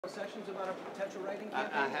Sessions about a potential writing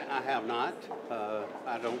campaign? I have not.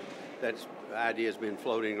 I don't. That idea's been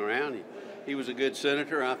floating around. He was a good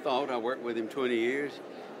senator, I thought. I worked with him 20 years.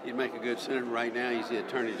 He'd make a good senator. Right now, he's the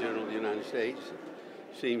Attorney General of the United States.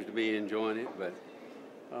 Seems to be enjoying it, but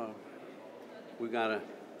we got a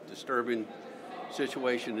disturbing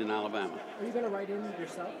situation in Alabama. Are you going to write in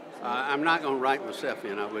yourself? I'm not going to write myself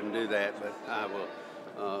in. I wouldn't do that, but I will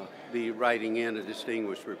be writing in a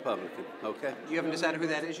distinguished Republican. Okay? You haven't decided who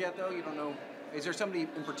that is yet, though? You don't know? Is there somebody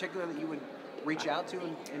in particular that you would reach out to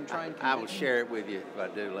and try and convince? I will share it with you if I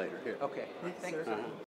do later. Here. Okay. Thank you.